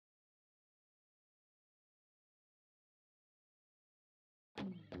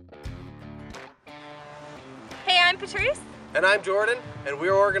Hey, I'm Patrice. And I'm Jordan, and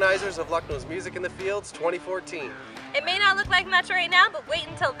we're organizers of Lucknow's Music in the Fields 2014. It may not look like much right now, but wait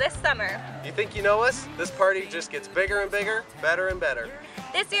until this summer. You think you know us? This party just gets bigger and bigger, better and better.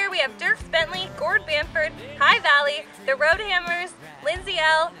 This year we have Dirks Bentley, Gord Bamford, High Valley, the Roadhammers, Lindsay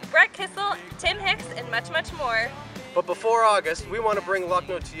L., Brett Kissel, Tim Hicks, and much, much more. But before August, we want to bring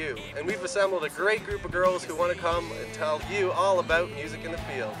Lucknow to you, and we've assembled a great group of girls who want to come and tell you all about Music in the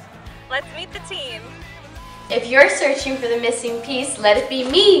Fields. Let's meet the team. If you're searching for the missing piece, let it be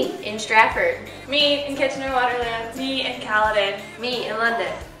me in Stratford. Me in Kitchener-Waterland. Me in Caledon. Me in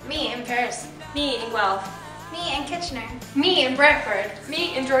London. Me in Paris. Me in Guelph. Me in Kitchener. Me in Brentford.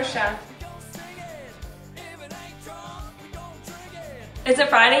 Me in Georgetown. Is it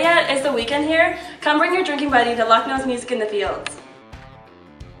Friday yet? Is the weekend here? Come bring your drinking buddy to Lucknow's Music in the Fields.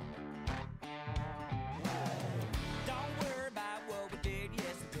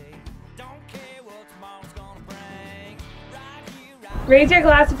 Raise your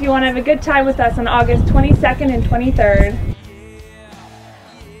glass if you want to have a good time with us on August 22nd and 23rd.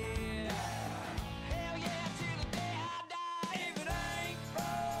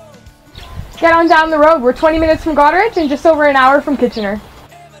 Get on down the road. We're 20 minutes from Goderich and just over an hour from Kitchener.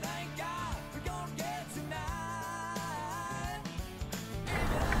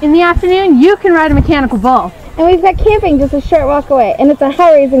 In the afternoon, you can ride a mechanical bull. And we've got camping just a short walk away, and it's a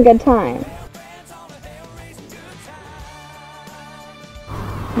hell-raising good time.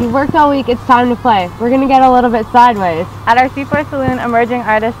 You've worked all week, it's time to play. We're going to get a little bit sideways. At our C4 Saloon Emerging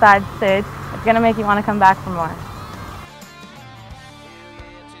Artist Side Stage, it's going to make you want to come back for more.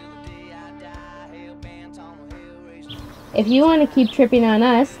 If you want to keep tripping on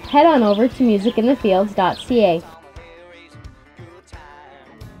us, head on over to musicinthefields.ca.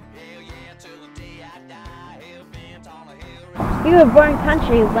 You were born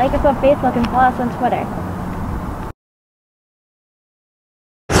country. Like us on Facebook and follow us on Twitter.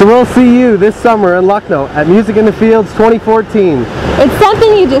 So we'll see you this summer in Lucknow at Music in the Fields 2014. It's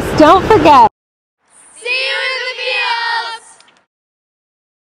something you just don't forget. See you!